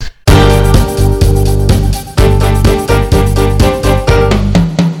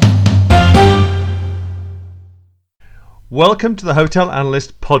Welcome to the Hotel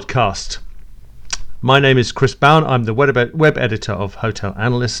Analyst podcast. My name is Chris Bown. I'm the web editor of Hotel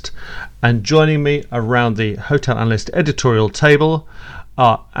Analyst, and joining me around the Hotel Analyst editorial table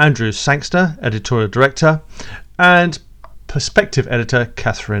are Andrew Sangster, editorial director, and perspective editor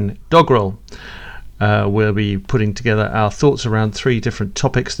Catherine Doggerel. We'll be putting together our thoughts around three different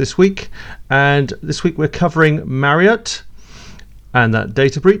topics this week, and this week we're covering Marriott and that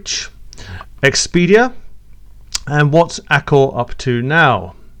data breach, Expedia, and what's Accor up to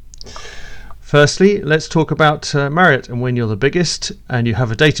now. Firstly, let's talk about Marriott, and when you're the biggest and you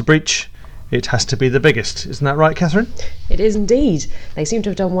have a data breach, it has to be the biggest. Isn't that right, Catherine? It is indeed. They seem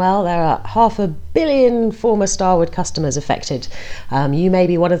to have done well. There are 500 million former Starwood customers affected. You may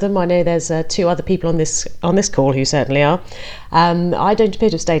be one of them. I know there's two other people on this call who certainly are. I don't appear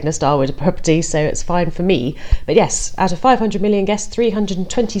to have stayed in a Starwood property, so it's fine for me. But yes, out of 500 million guests,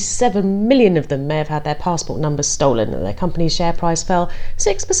 327 million of them may have had their passport numbers stolen, and their company's share price fell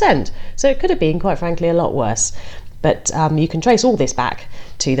 6%. So it could have been, quite frankly, a lot worse. But you can trace all this back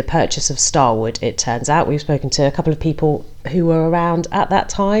to the purchase of Starwood, it turns out. We've spoken to a couple of people who were around at that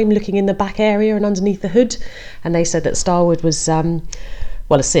time, looking in the back area and underneath the hood, and they said that Starwood was, a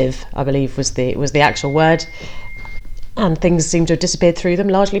sieve, I believe was the actual word. And things seem to have disappeared through them,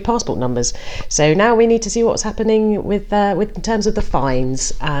 largely passport numbers. So now we need to see what's happening with in terms of the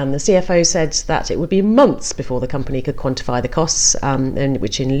fines. The CFO said that it would be months before the company could quantify the costs,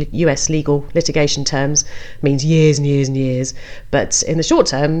 which in US legal litigation terms means years and years and years. But in the short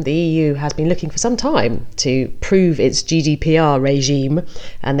term, the EU has been looking for some time to prove its GDPR regime,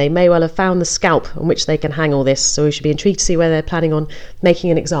 and they may well have found the scalp on which they can hang all this. So we should be intrigued to see whether they're planning on making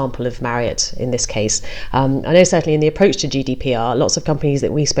an example of Marriott in this case. I know certainly in the approach to GDPR, lots of companies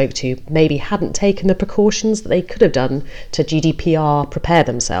that we spoke to maybe hadn't taken the precautions that they could have done to GDPR prepare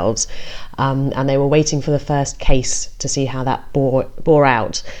themselves, and they were waiting for the first case to see how that bore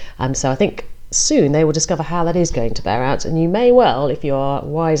out. So I think soon they will discover how that is going to bear out, and you may well, if you are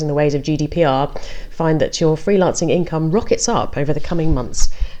wise in the ways of GDPR, find that your freelancing income rockets up over the coming months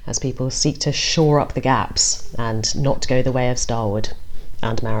as people seek to shore up the gaps and not go the way of Starwood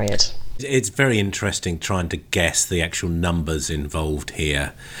and Marriott. It's very interesting trying to guess the actual numbers involved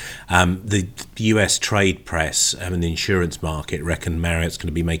here. The US trade press and the insurance market reckon Marriott's going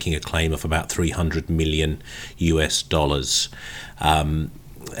to be making a claim of about $300 million US dollars.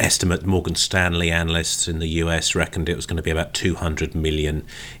 Estimate Morgan Stanley analysts in the US reckoned it was going to be about 200 million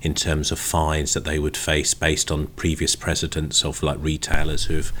in terms of fines that they would face based on previous precedents of like retailers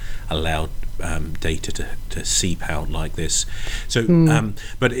who've allowed data to seep out like this. So,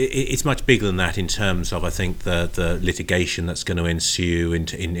 but it's much bigger than that in terms of, I think, the litigation that's going to ensue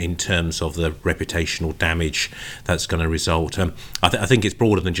in terms of the reputational damage that's going to result. I think it's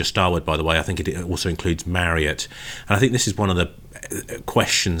broader than just Starwood, by the way. I think it also includes Marriott. And I think this is one of the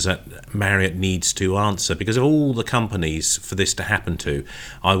questions that Marriott needs to answer, because of all the companies for this to happen to,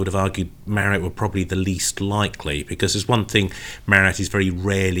 I would have argued Marriott were probably the least likely, because there's one thing Marriott is very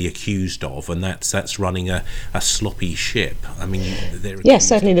rarely accused of, and that's running a sloppy ship. I mean, yes,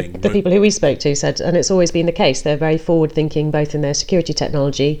 certainly the people who we spoke to said, and it's always been the case, they're very forward thinking both in their security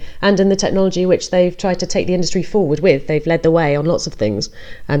technology and in the technology which they've tried to take the industry forward with. They've led the way on lots of things,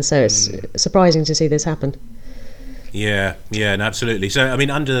 and so it's surprising to see this happen. Yeah, no, absolutely. So, I mean,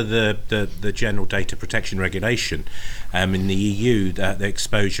 under the General Data Protection Regulation in the EU, the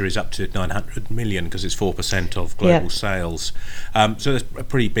exposure is up to 900 million because it's 4% of global sales. So that's a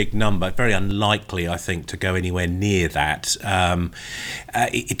pretty big number. Very unlikely, I think, to go anywhere near that,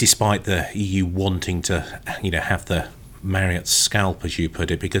 despite the EU wanting to, have the Marriott's scalp, as you put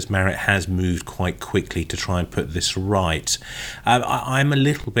it, because Marriott has moved quite quickly to try and put this right. I'm a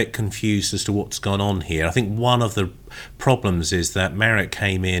little bit confused as to what's gone on here. I think one of the problems is that Marriott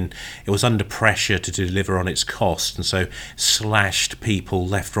came in, it was under pressure to deliver on its cost, and so slashed people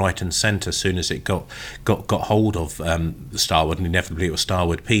left, right and centre as soon as it got hold of Starwood, and inevitably it was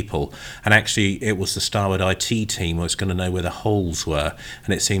Starwood people, and actually it was the Starwood IT team who was going to know where the holes were,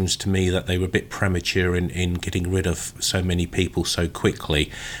 and it seems to me that they were a bit premature in getting rid of so many people so quickly,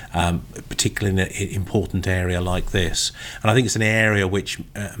 particularly in an important area like this. And I think it's an area which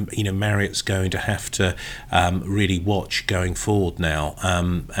Marriott's going to have to really watch going forward now,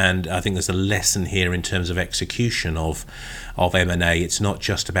 and I think there's a lesson here in terms of execution of of M&A. It's not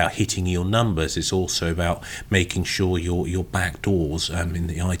just about hitting your numbers. It's also about making sure your back doors in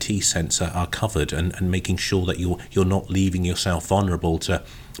the IT sense are covered, and making sure that you're not leaving yourself vulnerable to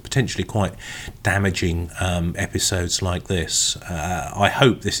potentially quite damaging episodes like this. I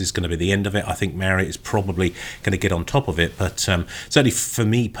hope this is going to be the end of it. I think Marriott is probably going to get on top of it, but certainly for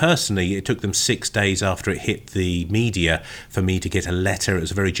me personally, it took them 6 days after it hit the media for me to get a letter. It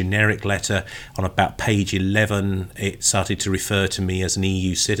was a very generic letter. On about page 11, it started to refer to me as an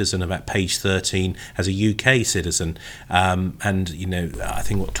EU citizen, about page 13 as a UK citizen, and you know, I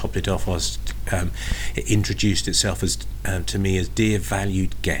think what topped it off was it introduced itself as to me as dear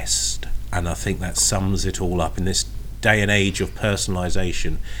valued guest, and I think that sums it all up. In this day and age of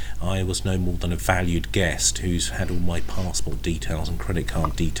personalisation, I was no more than a valued guest who's had all my passport details and credit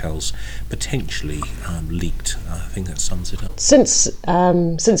card details potentially leaked. I think that sums it up. Since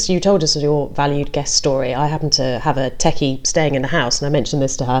you told us your valued guest story, I happen to have a techie staying in the house, and I mentioned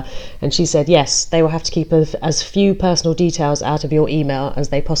this to her, and she said yes, they will have to keep as few personal details out of your email as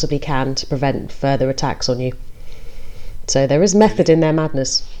they possibly can to prevent further attacks on you. So there is method in their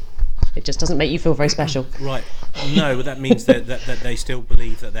madness. It just doesn't make you feel very special. Right. No, but that means that they still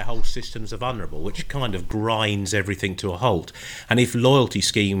believe that their whole systems are vulnerable, which kind of grinds everything to a halt. And if loyalty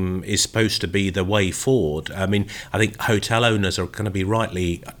scheme is supposed to be the way forward, I mean, I think hotel owners are going to be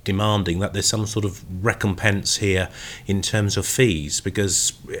rightly demanding that there's some sort of recompense here in terms of fees,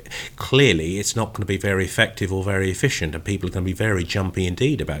 because clearly it's not going to be very effective or very efficient, and people are going to be very jumpy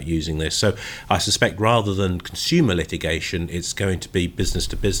indeed about using this. So I suspect rather than consumer litigation, it's going to be business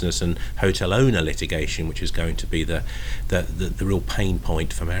to business and hotel owner litigation, which is going to be the real pain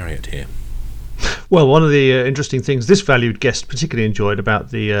point for Marriott here. Well, one of the interesting things this valued guest particularly enjoyed about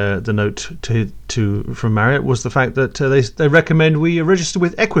the note from Marriott was the fact that they recommend we register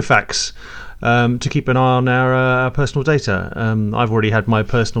with Equifax to keep an eye on our personal data. I've already had my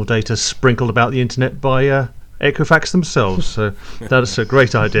personal data sprinkled about the internet by Equifax themselves, so that's a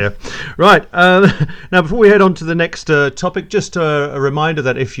great idea. Right, now before we head on to the next topic, just a reminder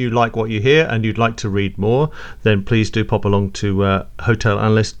that if you like what you hear and you'd like to read more, then please do pop along to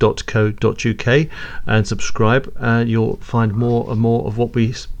hotelanalyst.co.uk and subscribe, and you'll find more and more of what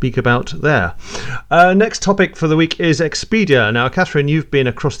we speak about there. Next topic for the week is Expedia. Now, Catherine, you've been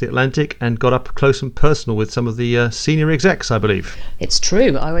across the Atlantic and got up close and personal with some of the senior execs, I believe. It's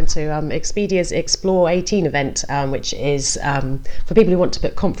true. I went to Expedia's Explore 18 event, which is for people who want to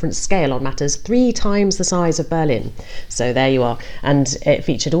put conference scale on matters, 3 times the size of Berlin. So there you are. And it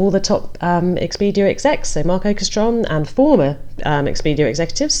featured all the top Expedia execs, so Mark Okerstrom, and former Expedia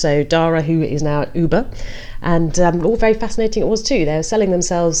executives, so Dara, who is now at Uber. And all very fascinating it was too. They were selling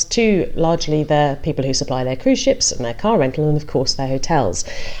themselves to largely the people who supply their cruise ships and their car rental, and of course their hotels.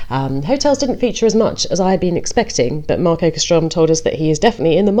 Hotels didn't feature as much as I had been expecting, but Mark Okerstrom told us that he is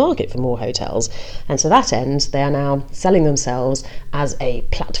definitely in the market for more hotels, and to that end they are now selling themselves as a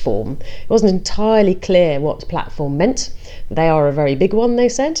platform. It wasn't entirely clear what platform meant. They are a very big one, they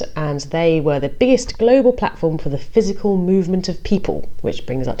said, and they were the biggest global platform for the physical movement of people, which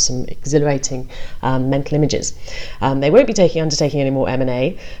brings up some exhilarating mental images. They won't be undertaking any more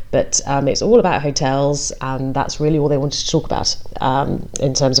M&A, but it's all about hotels, and that's really all they wanted to talk about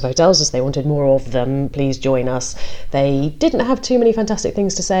in terms of hotels, as they wanted more of them. Please join us. They didn't have too many fantastic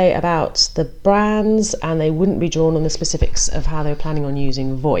things to say about the brands, and they wouldn't be drawn on the specifics of how they were planning on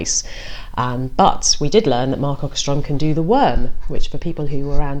using voice. But we did learn that Mark Okerstrom can do the worm, which for people who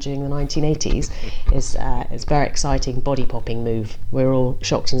were around during the 1980s is a very exciting body-popping move. We're all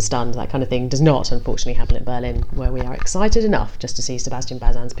shocked and stunned. That kind of thing does not, unfortunately, happen at Berlin, where we are excited enough just to see Sebastian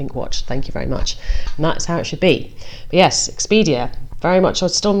Bazin's pink watch. Thank you very much. And that's how it should be. But yes, Expedia, very much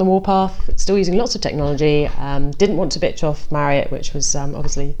still on the warpath, still using lots of technology, didn't want to bitch off Marriott, which was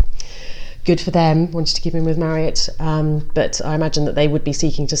obviously good for them, wanted to keep in with Marriott, but I imagine that they would be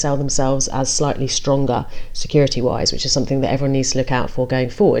seeking to sell themselves as slightly stronger security-wise, which is something that everyone needs to look out for going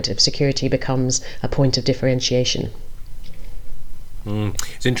forward if security becomes a point of differentiation.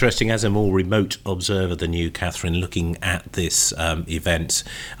 It's interesting, as a more remote observer than you, Catherine, looking at this event,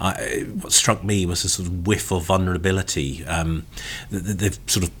 what struck me was a sort of whiff of vulnerability. They've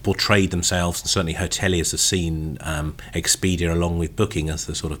sort of portrayed themselves, and certainly hoteliers have seen Expedia along with Booking as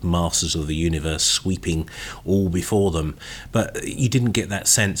the sort of masters of the universe, sweeping all before them. But you didn't get that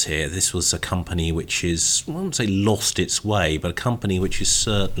sense here. This was a company which is, I wouldn't say lost its way, but a company which is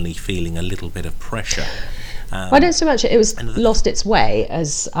certainly feeling a little bit of pressure. I don't so much it was lost its way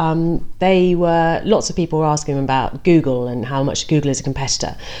as lots of people were asking about Google and how much Google is a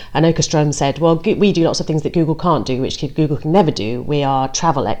competitor. And Åkerström said, well, we do lots of things that Google can't do, which Google can never do. We are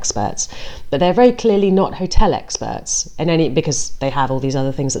travel experts, but they're very clearly not hotel experts because they have all these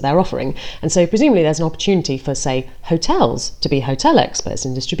other things that they're offering. And so presumably there's an opportunity for, say, hotels to be hotel experts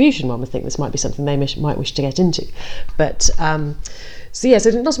in distribution. One would think this might be something they might wish to get into. But so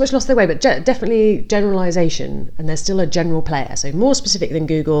not so much lost their way, but definitely generalisation, and there's still a general player. So more specific than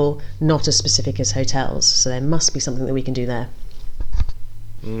Google, not as specific as hotels. So there must be something that we can do there.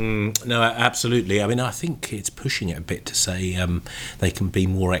 No, absolutely. I mean, I think it's pushing it a bit to say they can be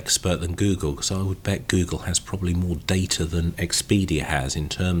more expert than Google, because I would bet Google has probably more data than Expedia has in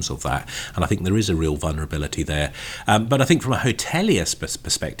terms of that, and I think there is a real vulnerability there. But I think from a hotelier's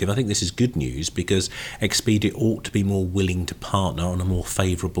perspective, I think this is good news, because Expedia ought to be more willing to partner in a more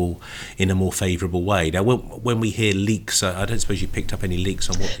favourable way. Now, when we hear leaks, I don't suppose you picked up any leaks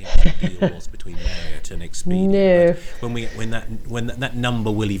on what the actual deal was between Marriott and Expedia. No. When that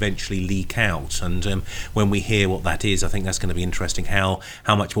number will eventually leak out, and when we hear what that is, I think that's going to be interesting, how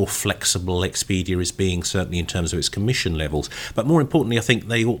much more flexible Expedia is being, certainly in terms of its commission levels. But more importantly, I think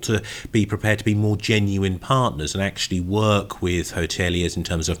they ought to be prepared to be more genuine partners and actually work with hoteliers in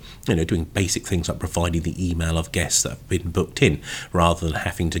terms of doing basic things like providing the email of guests that have been booked in, rather than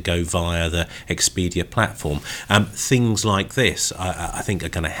having to go via the Expedia platform. Things like this I think are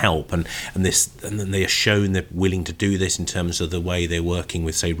going to help, and then they are shown they're willing to do this in terms of the way they're working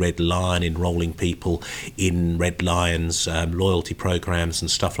with, say, Red Lion, enrolling people in Red Lion's loyalty programs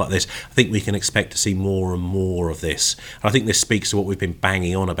and stuff like this. I think we can expect to see more and more of this. I think this speaks to what we've been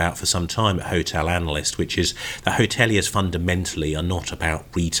banging on about for some time at Hotel Analyst, which is that hoteliers fundamentally are not about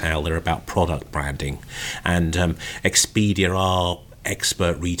retail, they're about product branding. And Expedia are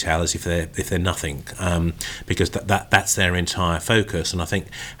expert retailers if they're nothing, because that's their entire focus. And I think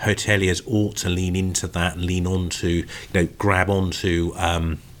hoteliers ought to lean into that and lean on to grab onto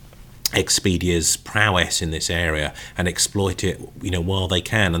Expedia's prowess in this area and exploit it while they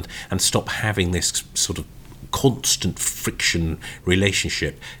can, and stop having this sort of constant friction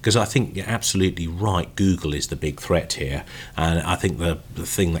relationship, because I think you're absolutely right, Google is the big threat here. And I think the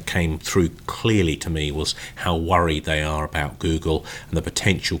thing that came through clearly to me was how worried they are about Google and the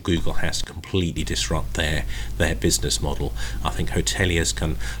potential Google has to completely disrupt their business model. I think hoteliers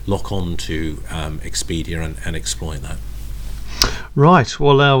can lock on to Expedia and exploit that. Right.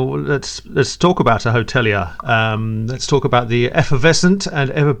 Well, let's talk about a hotelier. Let's talk about the effervescent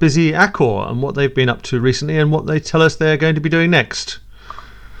and ever busy Accor and what they've been up to recently and what they tell us they're going to be doing next.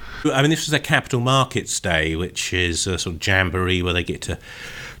 I mean, this was their Capital Markets Day, which is a sort of jamboree where they get to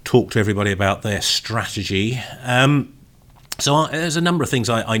talk to everybody about their strategy. So there's a number of things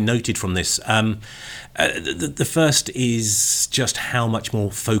I noted from this. The first is just how much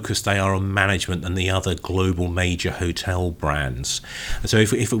more focused they are on management than the other global major hotel brands. So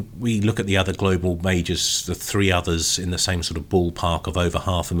if we look at the other global majors, the three others in the same sort of ballpark of over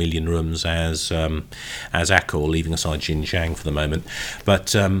 500,000 rooms as Accor, leaving aside Jin Jiang for the moment. But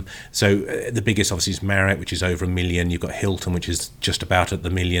so the biggest obviously is Marriott, which is over 1 million. You've got Hilton, which is just about at the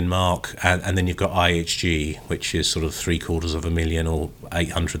 1 million mark, and then you've got IHG, which is sort of 750,000 or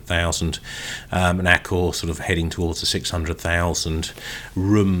 800,000, and Accor sort of heading towards the 600,000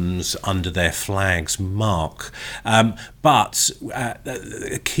 rooms under their flags mark. But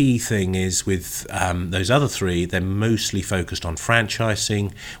the key thing is with those other three, they're mostly focused on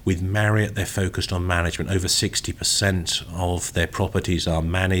franchising. With Marriott, they're focused on management. Over 60% of their properties are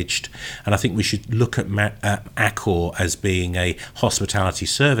managed. And I think we should look at Accor as being a hospitality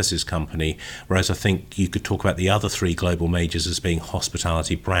services company, whereas I think you could talk about the other three global majors as being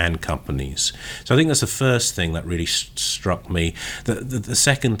hospitality brand companies. So I think that's the first thing that really struck me. The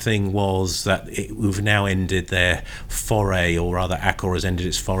second thing was that we've now ended their foray, or rather Accor has ended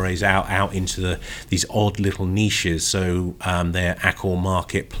its forays out into these odd little niches. So their Accor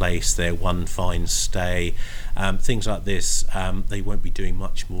Marketplace, their One Fine Stay, things like this, they won't be doing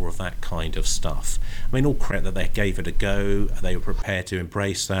much more of that kind of stuff. I mean, all credit that they gave it a go. They were prepared to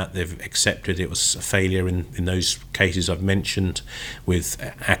embrace that. They've accepted it was a failure in those cases I've mentioned, with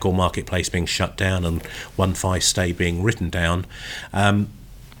Accor Marketplace being shut down and One Fine Stay being written down.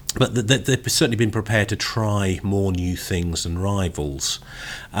 but they've certainly been prepared to try more new things than rivals.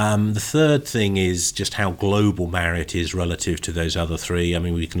 The third thing is just how global Marriott is relative to those other three. I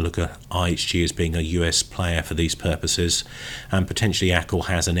mean, we can look at IHG as being a US player for these purposes, and potentially Accor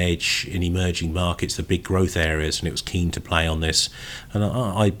has an edge in emerging markets, the big growth areas, and it was keen to play on this, and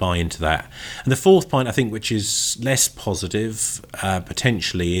I buy into that. And the fourth point, I think, which is less positive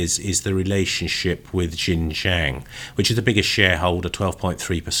potentially, is the relationship with Xinjiang, which is the biggest shareholder,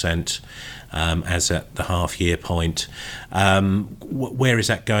 12.3%. As at the half-year point. Where is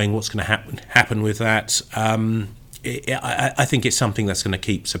that going? What's going to happen with that? I think it's something that's going to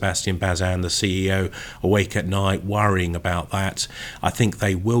keep Sébastien Bazin, the CEO, awake at night, worrying about that. I think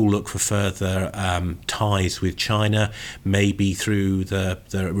they will look for further ties with China, maybe through the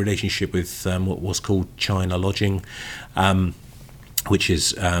relationship with what was called China Lodging, which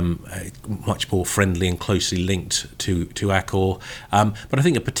is much more friendly and closely linked to Accor. But I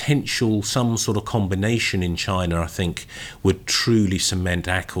think a potential, some sort of combination in China, I think, would truly cement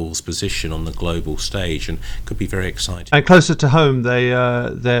Accor's position on the global stage and could be very exciting. And closer to home,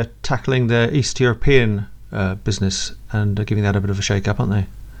 they're tackling their East European business and giving that a bit of a shake-up, aren't they?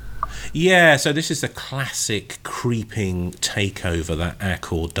 Yeah, so this is the classic creeping takeover that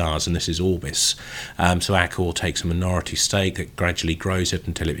Accor does, and this is Orbis. So Accor takes a minority stake, it gradually grows it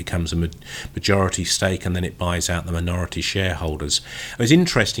until it becomes a majority stake, and then it buys out the minority shareholders. It was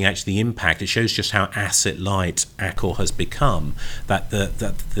interesting, actually, the impact. It shows just how asset-light Accor has become, that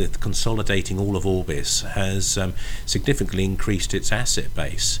the consolidating all of Orbis has significantly increased its asset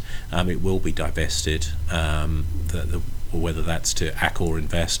base. It will be divested, whether that's to Accor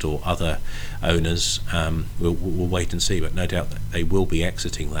Invest or other owners, we'll wait and see, but no doubt that they will be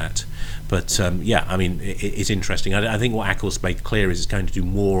exiting that. But yeah, I mean, it's interesting. I think what Accor's made clear is it's going to do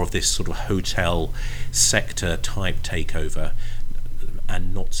more of this sort of hotel sector type takeover,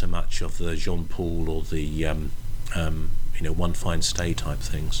 and not so much of the Jean Paul or the One Fine Stay type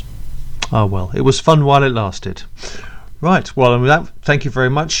things. Oh well, it was fun while it lasted. Right, well, and with that, thank you very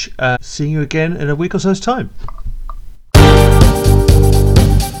much. Seeing you again in a week or so's time.